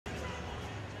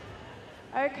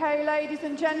Okay, ladies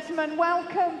and gentlemen,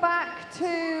 welcome back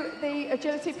to the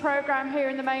agility program here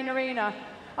in the main arena.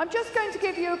 I'm just going to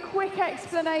give you a quick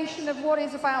explanation of what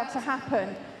is about to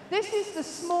happen. This is the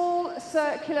small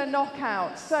circular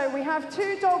knockout. So we have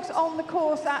two dogs on the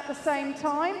course at the same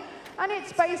time, and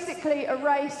it's basically a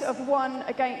race of one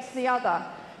against the other.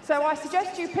 So I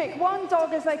suggest you pick one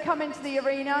dog as they come into the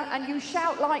arena and you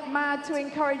shout like mad to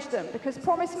encourage them, because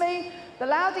promise me, the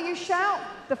louder you shout,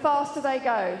 the faster they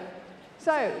go.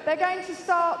 So they're going to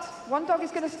start, one dog is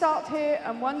going to start here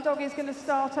and one dog is going to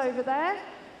start over there,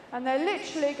 and they're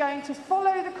literally going to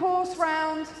follow the course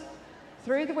round,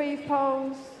 through the weave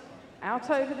poles,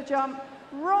 out over the jump,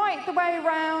 right the way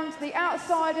round the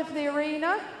outside of the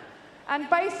arena, and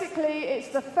basically it's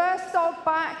the first dog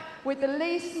back with the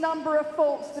least number of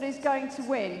faults that is going to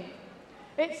win.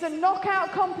 It's a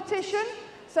knockout competition,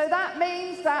 so that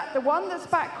means that the one that's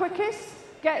back quickest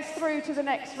gets through to the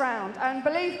next round. And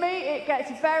believe me, it gets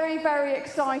very, very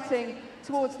exciting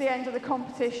towards the end of the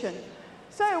competition.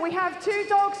 So we have two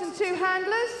dogs and two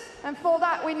handlers, and for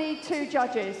that we need two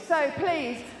judges. So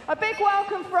please, a big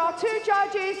welcome for our two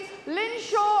judges, Lynn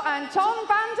Shaw and Tom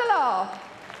Vandelar.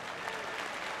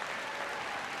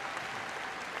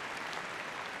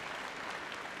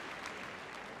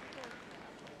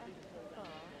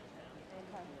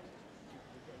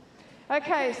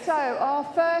 Okay, so our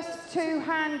first two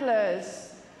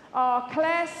handlers are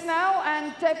Claire Snell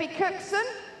and Debbie Cookson.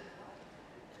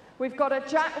 We've got a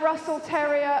Jack Russell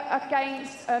Terrier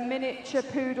against a miniature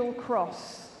poodle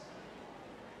cross.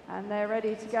 And they're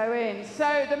ready to go in.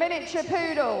 So the miniature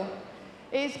poodle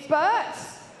is Bert.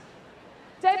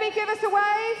 Debbie, give us a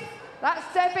wave.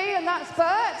 That's Debbie and that's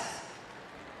Bert.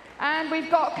 And we've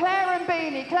got Claire and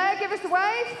Beanie. Claire, give us a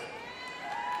wave.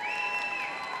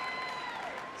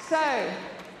 So,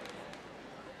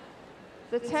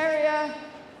 the terrier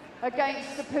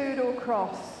against the poodle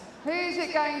cross. Who's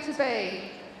it going to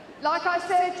be? Like I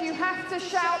said, you have to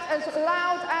shout as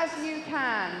loud as you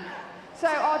can. So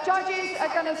our judges are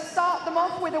going to start them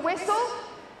off with a whistle.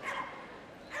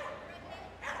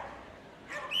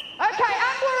 Okay,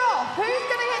 and we're off. Who's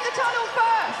going to hit the tunnel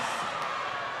first?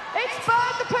 It's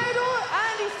Bert the poodle,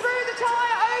 and he's through the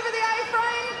tyre over the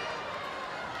A-frame.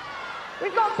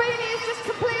 We've got Beanie who's just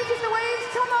completed the weaves,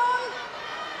 come on.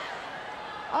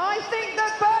 I think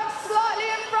that Bert's slightly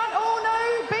in front. Oh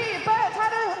no, Bert had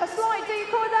a slight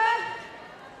decoy there.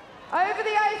 Over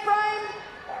the A-frame.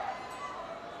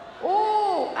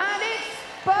 Oh, and it's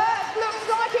Bert, looks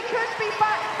like it could be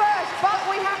back first, but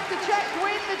we have to check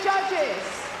with the judges.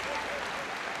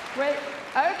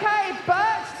 Okay,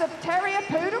 Bert, the terrier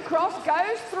poodle cross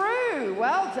goes through.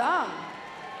 Well done.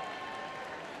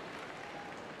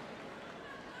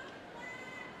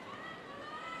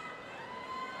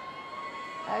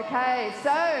 Okay,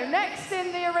 so next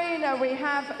in the arena we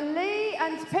have Lee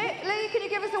and Pip. Lee, can you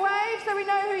give us a wave so we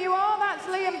know who you are? That's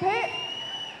Lee and Pip.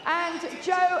 And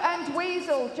Joe and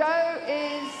Weasel. Joe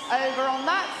is over on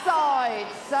that side.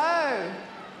 So,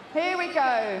 here we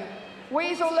go.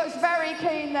 Weasel looks very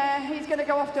keen there. He's going to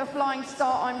go off to a flying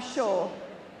start, I'm sure.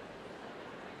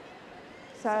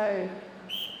 So,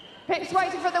 Pip's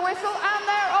waiting for the whistle and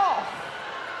they're off.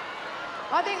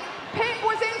 I think Pip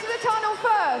was into the tunnel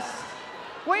first.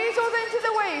 Weasel's into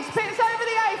the weaves, Pip's over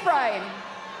the A-frame.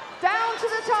 Down to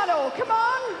the tunnel, come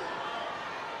on.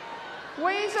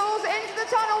 Weasel's into the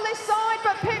tunnel this side,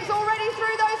 but Pip's already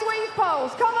through those weave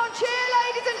poles. Come on, cheer,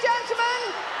 ladies and gentlemen.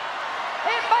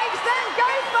 It makes them go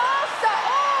faster.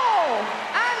 Oh!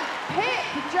 And Pip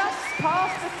just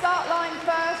passed the start line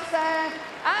first there.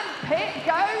 And Pip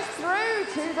goes through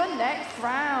to the next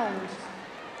round.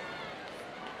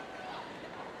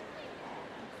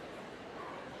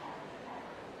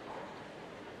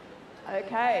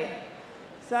 Okay,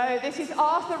 so this is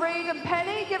Arthur, Reed and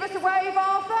Penny. Give us a wave,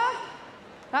 Arthur.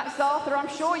 That's Arthur. I'm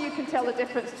sure you can tell the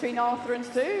difference between Arthur and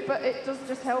Sue, but it does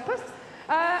just help us.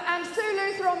 And Sue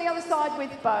Luther on the other side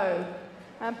with Bo.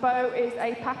 And Bo is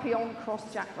a Papillon cross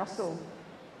Jack Russell.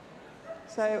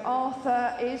 So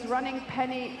Arthur is running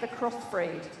Penny the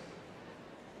crossbreed.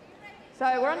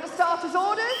 So we're under starters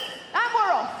orders, and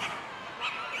we're off.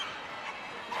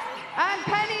 And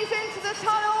Penny's into the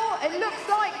tunnel. It looks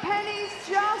like Penny's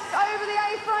just over the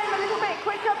A-frame a little bit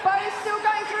quicker. Bo's still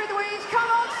going through the weeds. Come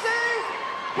on, Sue.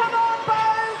 Come on, Bo.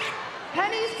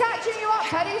 Penny's catching you up.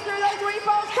 Penny's through those weave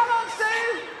poles. Come on,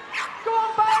 Sue. Go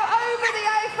on, Bo, over the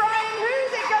A-frame.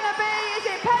 Who's it going to be? Is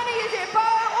it Penny? Is it Bo?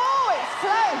 Oh, it's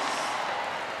close.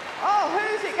 Oh,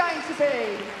 who's it going to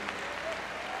be?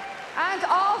 And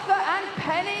Arthur and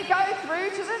Penny go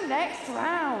through to the next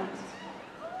round.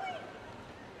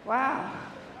 Wow.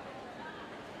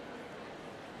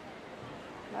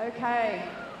 Okay.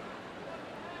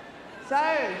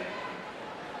 So,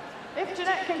 if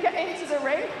Jeanette can get into the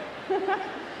ring,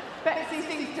 Betsy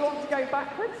seems to want to go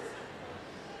backwards.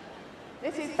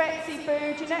 This is Betsy,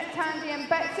 Boo, Jeanette, Tandy and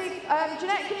Betsy.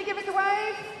 Jeanette, can you give us a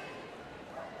wave?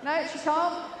 No, she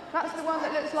can't. That's the one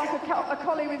that looks like a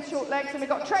collie with short legs. And we've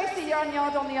got Tracy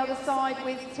Yarnyard on the other side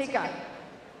with Tigger,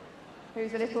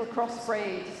 who's a little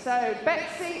crossbreed. So,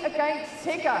 Betsy against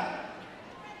Tigger.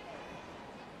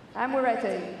 And we're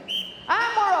ready.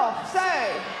 And we're off. So,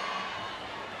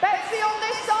 Betsy on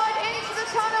this side into the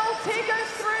tunnel.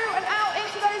 Tigger's through and out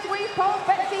into those weave poles.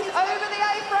 Betsy's over the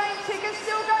A-frame. Tigger's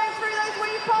still going through those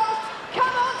weave poles.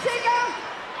 Come on, Tigger.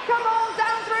 Come on,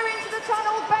 down through into the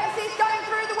tunnel. Betsy's going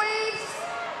through the weaves.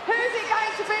 Who's it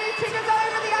going to be? Tigger's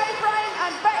over the A-frame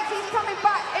and Betsy's coming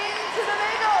back into the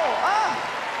middle.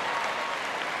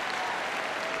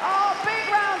 Oh, big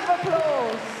round of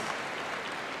applause.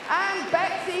 And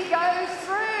Betsy goes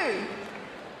through.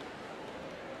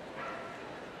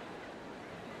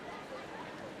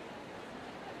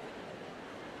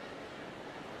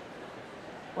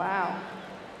 Wow.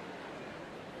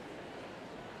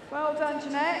 Well done,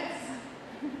 Jeanette.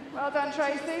 Well done,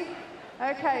 Tracy.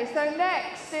 Okay, so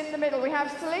next in the middle we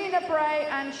have Selena, Bray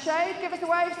and Shade. Give us a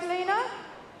wave, Selena.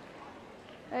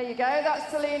 There you go,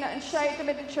 that's Selena and Shade, the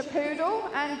miniature poodle,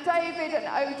 and David and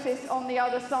Otis on the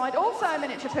other side, also a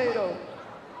miniature poodle.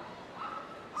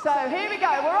 So here we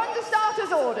go, we're on the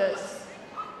starters' orders.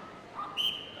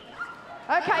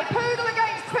 Okay, poodle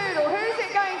against poodle, who's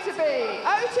it going to be?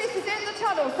 Otis is in the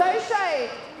tunnel, so Shade.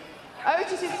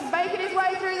 Otis is making his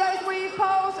way through those weave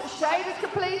poles. Shade has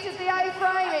completed the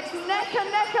A-frame. It's neck and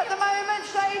neck at the moment.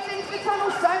 Shade's into the tunnel,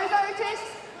 so is Otis.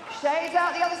 Shade's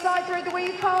out the other side through the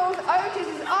weave poles. Otis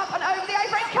is up and over the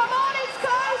A-frame. Come on, it's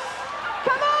close.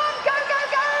 Come on, go, go,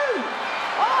 go.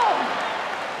 Oh,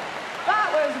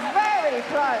 that was very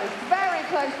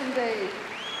close indeed.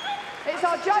 It's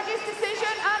our judge's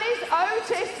decision and it's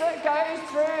Otis that goes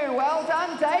through. Well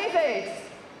done, David.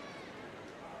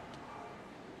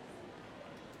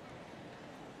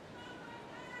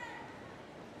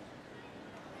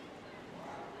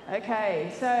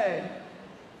 Okay, so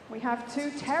we have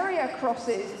two terrier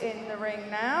crosses in the ring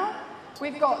now.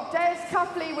 We've got Des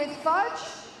Cuffley with Fudge.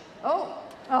 Oh,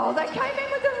 they came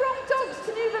in with the wrong dogs,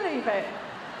 can you believe it?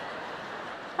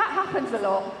 That happens a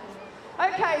lot.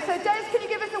 Okay, so Des, can you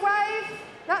give us a wave?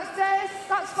 That's Des,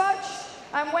 that's Fudge.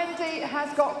 And Wendy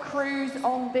has got Cruz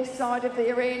on this side of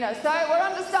the arena. So we're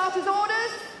under starters'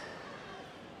 orders.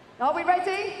 Are we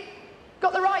ready?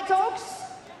 Got the right dogs?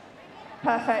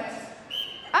 Perfect.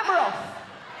 And we're off.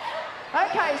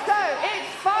 Okay, so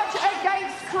it's Fudge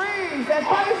against Cruz. They're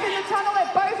both in the tunnel,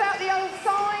 they're both out the other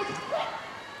side.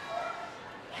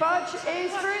 Fudge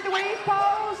is through the weave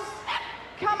poles.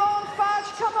 Come on,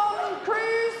 Fudge, come on,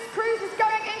 Cruz. Cruz is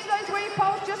going into those weave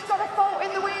poles, just got a fault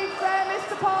in the weaves there,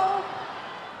 Mr. Pole.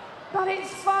 But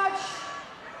it's Fudge.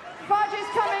 Fudge is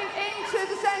coming into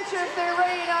the centre of the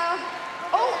arena.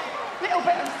 Oh, little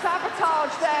bit of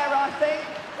sabotage there, I think.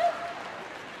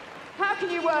 How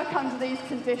can you work under these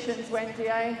conditions, Wendy,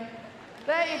 eh?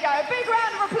 There you go. Big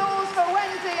round of applause for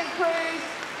Wendy and Cruz.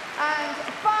 And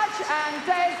Fudge and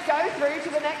Des go through to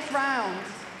the next round.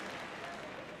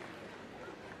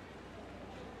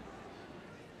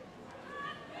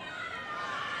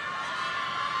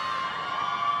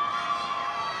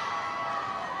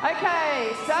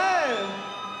 Okay, so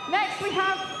next we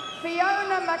have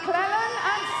Fiona McClellan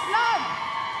and Snug.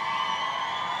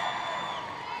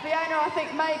 Fiona, I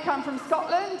think, may come from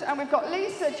Scotland, and we've got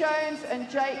Lisa Jones and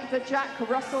Jake the Jack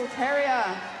Russell Terrier.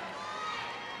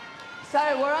 So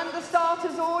we're under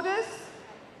starters' orders.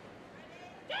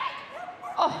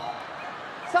 Oh,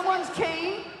 someone's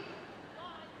keen.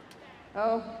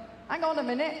 Oh, hang on a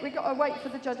minute, we've got to wait for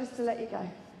the judges to let you go.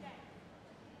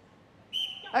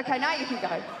 Okay, now you can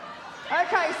go.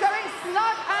 Okay, so it's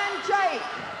Snug and Jake.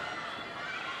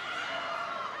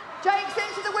 Jake's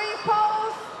into the weave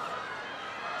poles.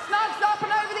 Snug's up and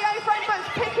over the A-frame, but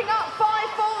it's picking up 5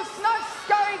 faults. Snug's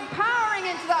going, powering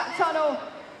into that tunnel.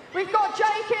 We've got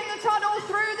Jake in the tunnel,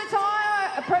 through the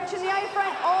tyre, approaching the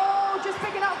A-frame. Oh, just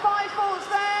picking up 5 faults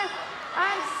there.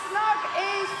 And Snug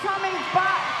is coming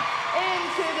back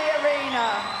into the arena.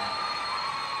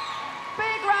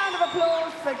 Big round of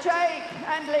applause for Jake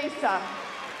and Lisa.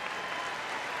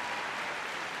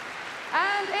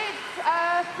 And it's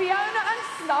Fiona and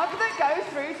Snug that go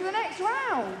through to the next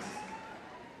round.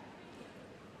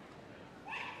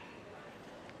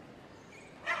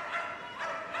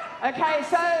 Okay,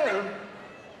 so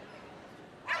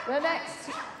the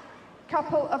next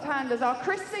couple of handlers are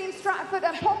Christine Stratford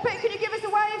and Poppet. Can you give us a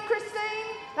wave,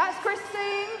 Christine? That's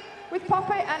Christine. with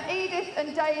Poppet and Edith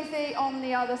and Daisy on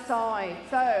the other side.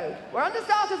 So we're under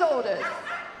starters orders.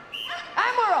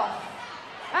 And we're off.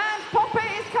 And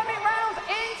Poppet is coming round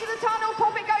into the tunnel.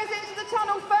 Poppet goes into the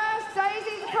tunnel first.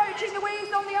 Daisy's approaching the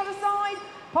weaves on the other side.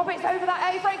 Poppet's over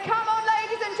that A-frame. Come on,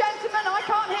 ladies and gentlemen, I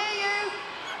can't hear you.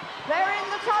 They're in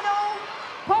the tunnel.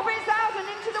 Poppet's out and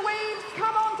into the weaves.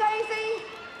 Come on, Daisy.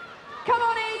 Come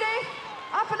on, Edith.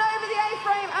 Up and over the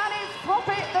A-frame, and it's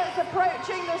Poppet that's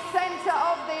approaching the centre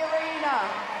of the arena.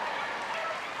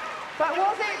 But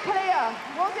was it clear?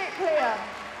 Was it clear?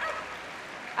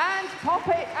 And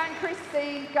Poppet and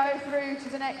Christine go through to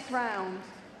the next round.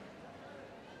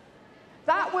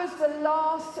 That was the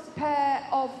last pair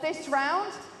of this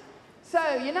round.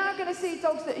 So you're now going to see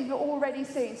dogs that you've already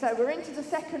seen. So we're into the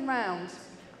second round.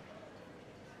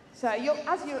 So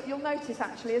you'll notice,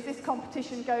 actually, as this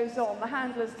competition goes on, the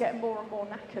handlers get more and more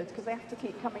knackered because they have to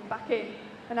keep coming back in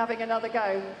and having another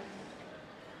go.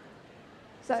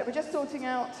 So we're just sorting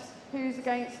out who's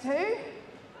against who.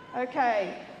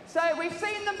 Okay, so we've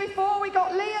seen them before. We've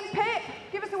got Lee and Pip.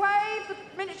 Give us a wave, the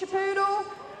miniature poodle.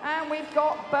 And we've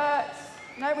got Bert.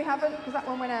 No, we haven't, because that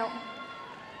one went out.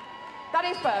 That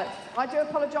is Bert. I do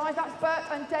apologise. That's Bert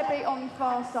and Debbie on the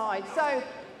far side. So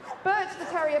Bert the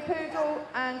terrier poodle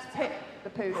and Pip the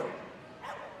poodle.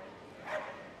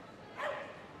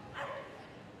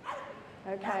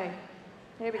 Okay,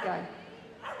 here we go.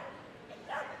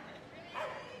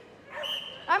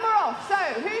 And we're off. So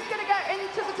who's going to go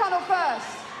into the tunnel first?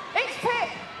 It's Pip.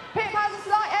 Pip has a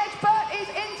slight edge. Bert is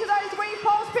into those weave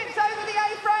poles. Pip's over the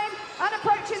A-frame and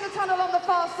approaching the tunnel on the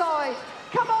far side.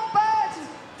 Come on, Bert.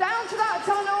 Down to that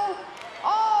tunnel.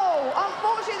 Oh,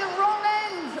 unfortunately the wrong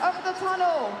end of the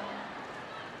tunnel.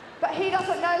 But he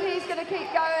doesn't know he's going to keep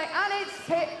going. And it's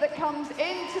Pip that comes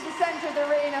into the centre of the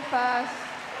arena first.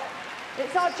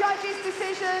 It's our judge's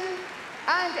decision.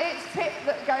 And it's Pip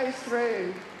that goes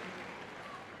through.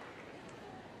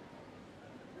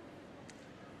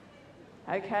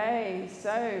 Okay,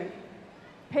 so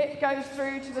Pip goes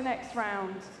through to the next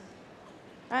round.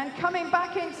 And coming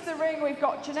back into the ring, we've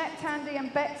got Jeanette, Tandy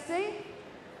and Betsy.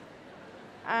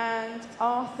 And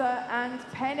Arthur and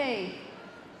Penny.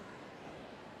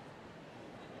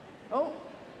 Oh,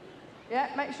 yeah,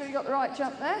 make sure you got the right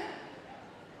jump there.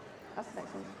 That's the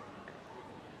next one.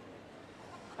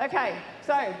 Okay,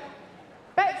 so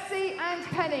Betsy and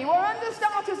Penny, we're under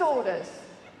starters orders.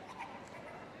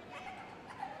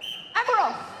 And we're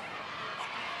off.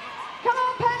 Come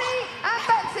on, Penny and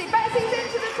Betsy. Betsy's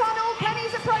into the tunnel.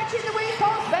 Penny's approaching the weave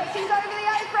poles. Betsy's over the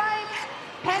A-frame.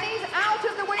 Penny's out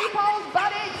of the weave poles,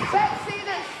 but it's Betsy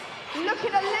that's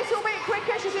looking a little bit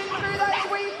quicker. She's in through those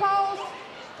weave poles.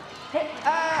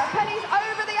 Penny's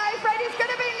over the A-frame. It's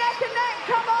going to be neck and neck.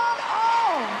 Come on.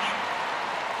 Oh.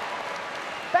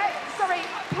 Sorry,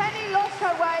 Penny lost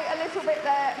her way a little bit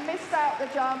there. Missed out the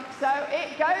jump. So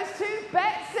it goes to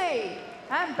Betsy.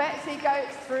 And Betsy goes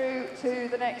through to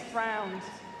the next round.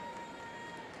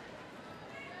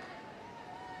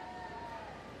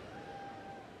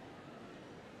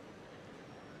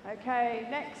 Okay,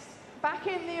 next, back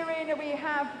in the arena we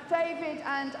have David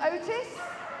and Otis.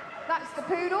 That's the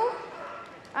poodle.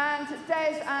 And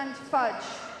Des and Fudge,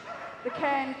 the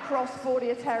Cairn Cross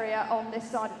Border Terrier on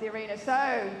this side of the arena.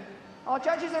 So, our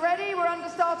judges are ready. We're under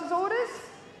starters orders.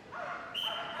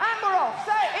 And we're off.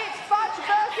 So it's Fudge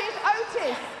versus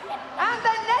Otis. And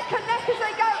they're neck and neck as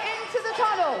they go into the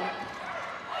tunnel.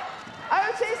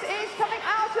 Otis is coming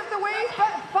out of the weave, but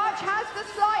Fudge has the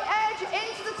slight edge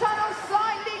into the tunnel,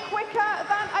 slightly quicker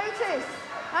than Otis.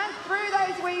 And through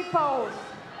those weave poles.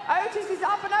 Otis is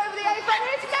up and over the A-frame.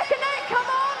 It's neck and neck. Come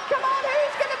on,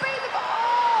 who's going to be the...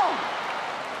 Oh!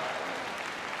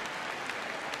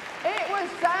 It was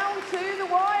down to the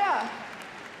wire.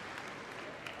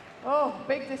 Oh,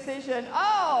 big decision.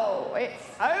 Oh, it's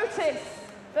Otis,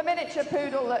 the miniature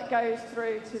poodle, that goes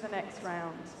through to the next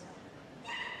round.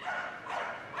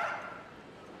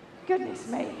 Goodness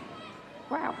me.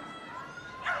 Wow.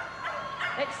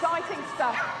 Exciting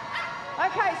stuff.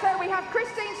 Okay, so we have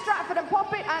Christine, Stratford and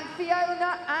Poppet and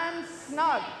Fiona and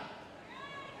Snug.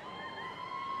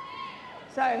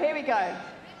 So here we go.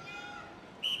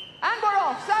 And we're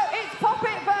off. So it's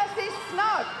Poppet versus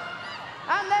Snug.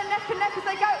 And they're neck and neck as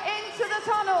they go into the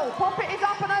tunnel. Poppet is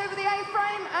up and over the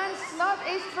A-frame and Snug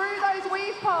is through those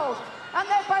weave poles. And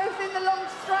they're both in the long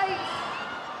straight.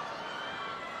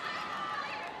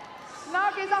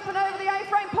 Snug is up and over the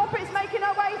A-frame. Poppet's making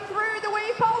her way through the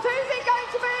weave poles. Who's it going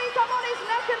to be? Come on, it's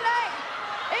neck and neck.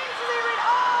 Into the arena.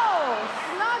 Oh,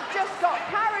 Snug just got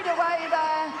carried away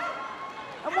there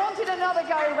and wanted another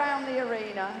go around the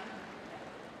arena.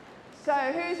 So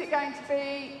who's it going to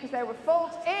be? Because there were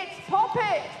faults. It's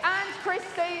Poppet and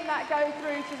Christine that go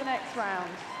through to the next round.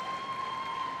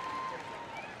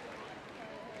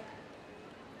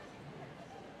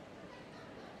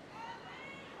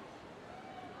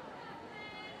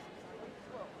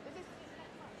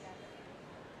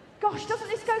 Gosh, doesn't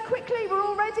this go quickly? We're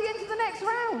already into the next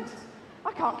round.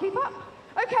 I can't keep up.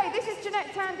 Okay, this is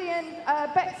Jeanette, Tandy and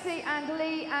Betsy and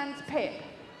Lee and Pip.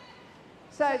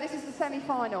 So this is the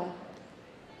semi-final.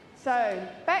 So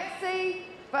Betsy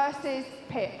versus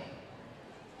Pip.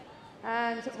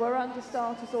 And we're under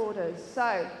starters orders. So,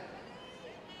 and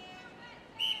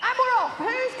we're off.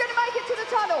 Who's going to make it to the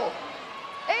tunnel?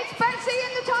 It's Betsy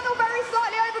in the tunnel, very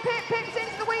slightly over Pip. Pip's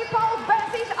into the weave pole.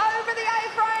 Betsy's over the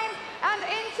A-frame and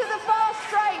into the fast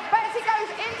straight. Betsy goes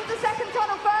into the second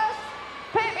tunnel first.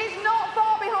 Pip is not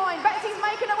far behind. Betsy's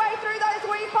making her way through those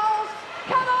weave poles.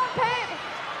 Come on, Pip.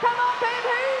 Come on, Pip.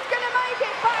 Who's going to make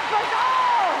it backwards?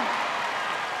 Oh!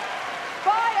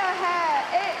 By a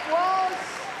hair. It was.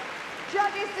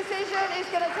 Judge's decision is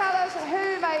going to tell us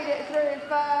who made it through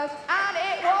first. And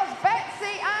it was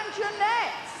Betsy and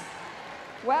Jeanette.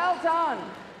 Well done.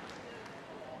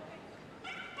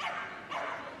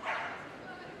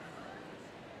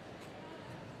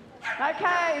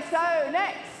 Okay, so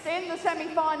next in the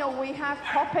semi-final we have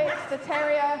Poppets, the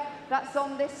terrier that's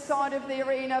on this side of the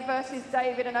arena, versus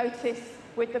David and Otis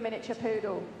with the miniature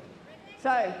poodle.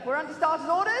 So we're under starters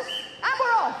orders and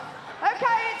we're off.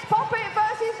 Okay, it's Poppet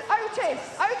versus Otis.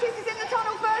 Otis is in the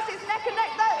tunnel first, it's neck and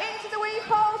neck though into the weave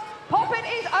poles. Poppet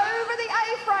is over the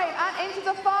A-frame and into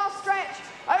the fast stretch.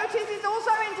 Otis is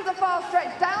also into the fast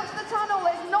stretch, down to the tunnel.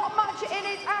 There's not much in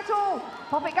it at all.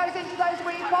 Poppet goes into those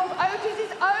weave poles. Otis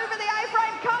is over the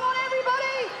A-frame. Come on,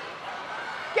 everybody.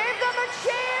 Give them a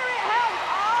cheer. It helps.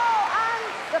 Oh, and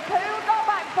the poodle got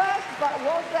back first, but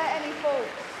was there any fault?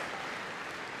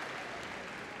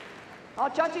 Our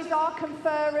judges are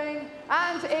conferring,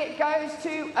 and it goes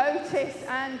to Otis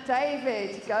and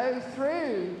David. Go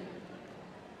through.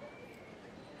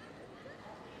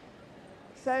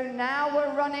 So now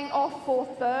we're running off for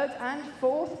third and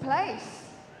fourth place.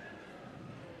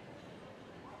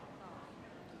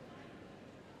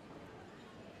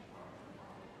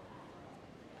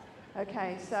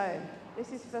 Okay, so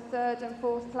this is for third and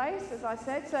fourth place, as I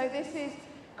said. So this is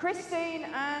Christine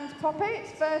and Poppet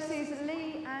versus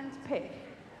Lee and Pip.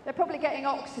 They're probably getting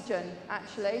oxygen,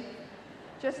 actually,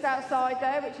 just outside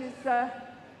there, which is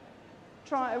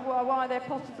why they're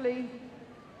possibly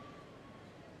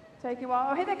taking a while.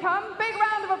 Oh, here they come. Big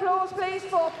round of applause, please,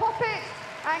 for Poppet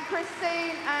and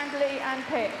Christine and Lee and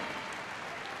Pip.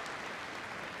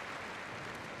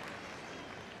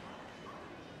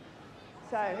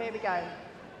 So, here we go.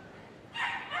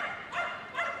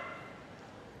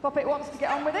 Poppet wants to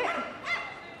get on with it.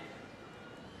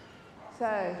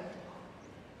 So,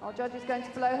 our judge is going to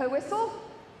blow her whistle.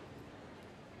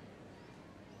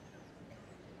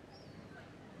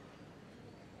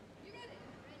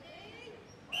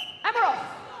 And we're off.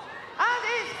 And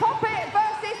it's Poppet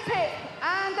versus Pip.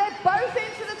 And they're both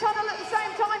into the tunnel at the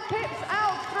same time. Pip's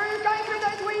out through, going through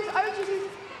those weaves. Otis is,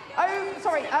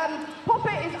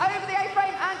 Poppet is over the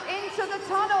A-frame and into the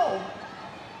tunnel.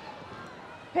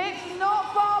 Pip's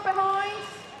not far behind.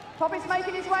 Poppet's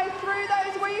making his way through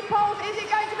those weave poles. Is it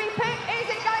going to be Pip? Is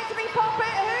it going to be Poppet?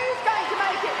 Who's going to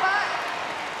make it back?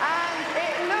 And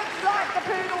it looks like the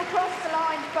poodle crossed the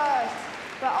line first.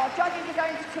 But our judges are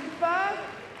going to confirm.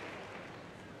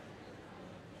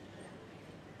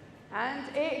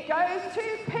 And it goes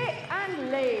to Pip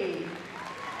and Lee.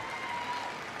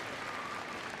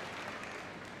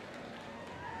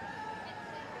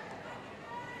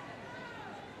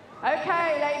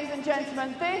 Okay, ladies and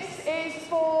gentlemen, this is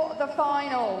for the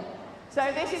final.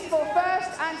 So this is for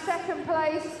first and second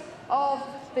place of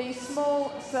the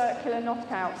small circular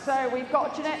knockout. So we've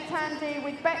got Jeanette Tandy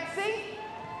with Betsy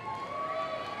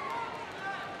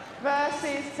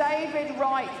versus David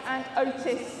Wright and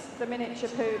Otis, the miniature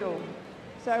poodle.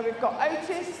 So we've got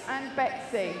Otis and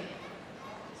Betsy.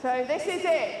 So this is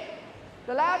it.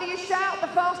 The louder you shout, the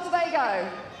faster they go.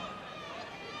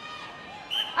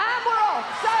 And we're off.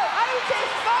 So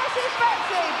Otis versus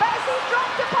Betsy. Betsy's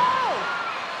dropped a pole.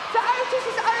 So Otis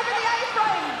is over the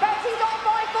A-frame. Betsy's on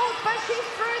by fault, but she's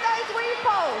through those weave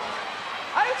poles.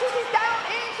 Otis is down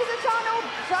into the tunnel.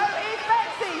 So is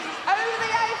Betsy. She's over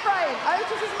the A-frame.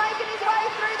 Otis is making his way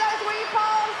through those weave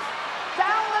poles.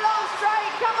 Down the long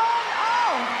straight. Come on.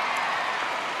 Oh.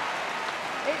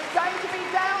 It's going to be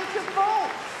down to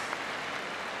fault.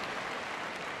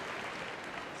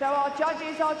 So our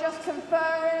judges are just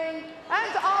conferring,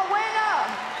 and our winner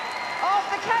of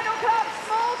the Kennel Club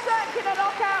Small Circular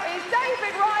Knockout is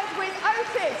David Wright with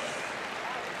Otis.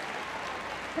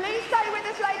 Please stay with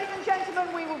us, ladies and gentlemen.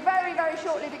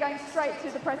 shortly be going straight to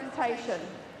the presentation.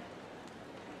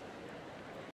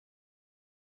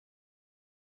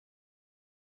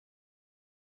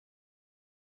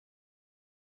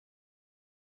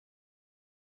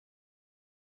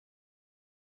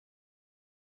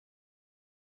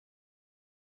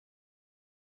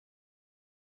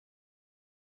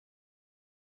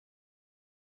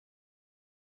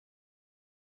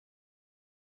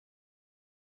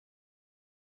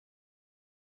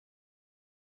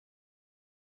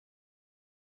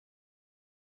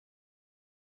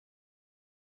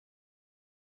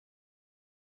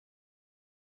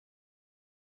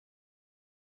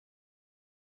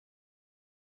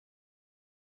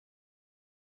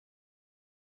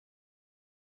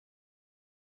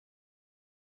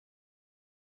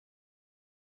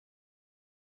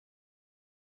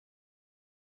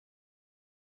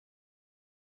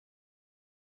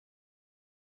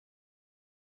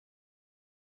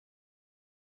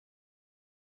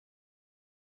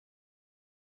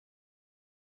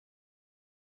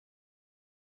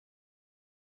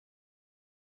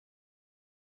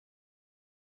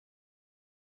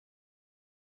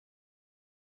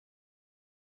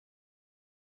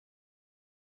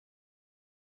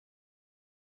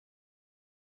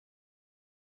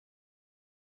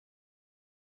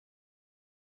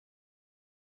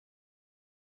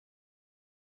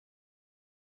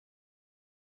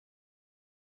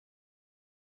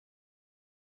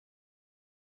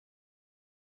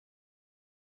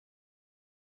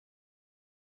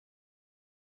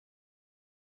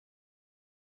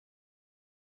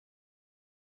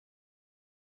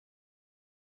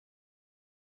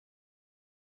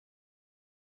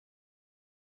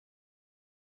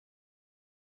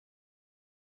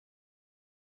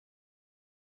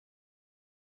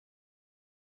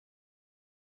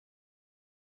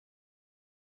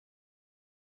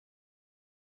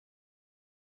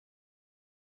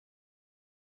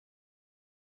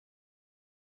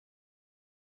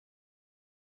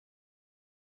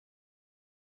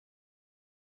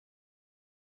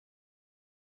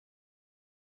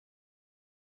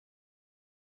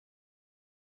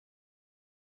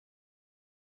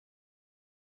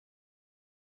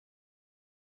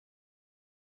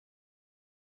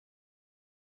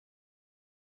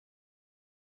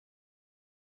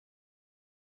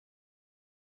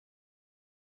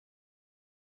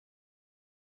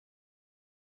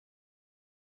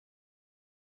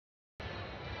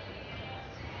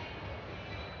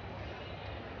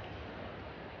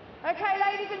 Okay,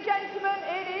 ladies and gentlemen,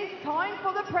 it is time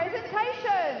for the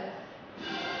presentations.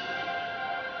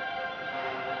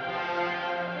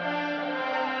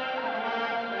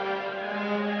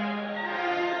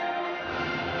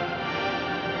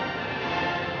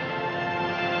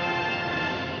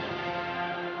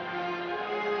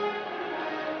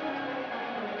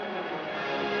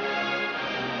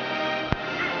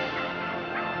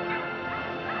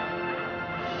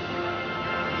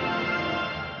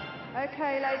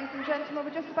 Okay, ladies and gentlemen,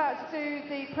 we're just about to do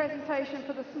the presentation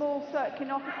for the small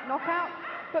circular knockout.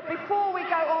 But before we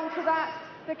go on to that,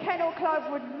 the Kennel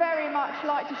Club would very much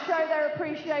like to show their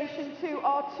appreciation to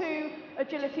our two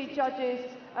agility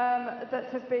judges that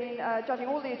have been judging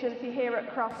all the agility here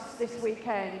at Crufts this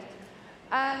weekend.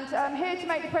 And here to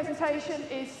make the presentation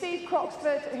is Steve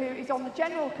Croxford, who is on the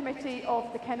General Committee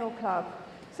of the Kennel Club.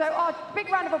 So our big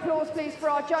round of applause, please, for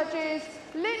our judges,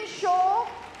 Lynn Shaw,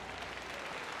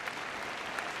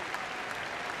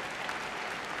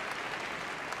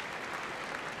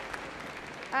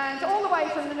 and all the way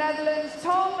from the Netherlands,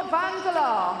 Tom van der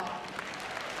Laar.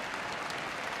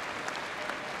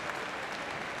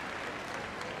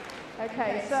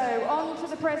 Okay, so on to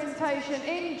the presentation.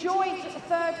 In joint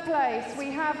third place,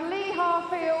 we have Lee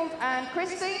Harfield and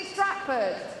Christine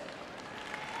Stratford.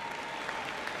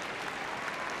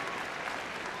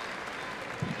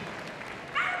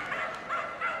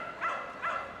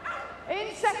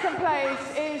 In second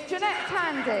place is Jeanette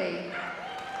Tandy.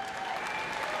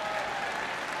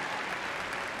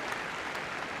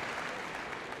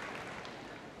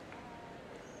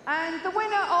 And the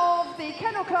winner of the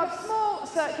Kennel Club Small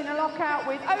Circular Lockout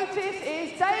with Otis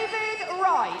is David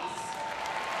Wright.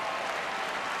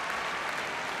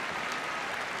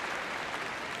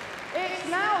 It's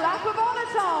now lap of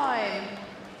honour time.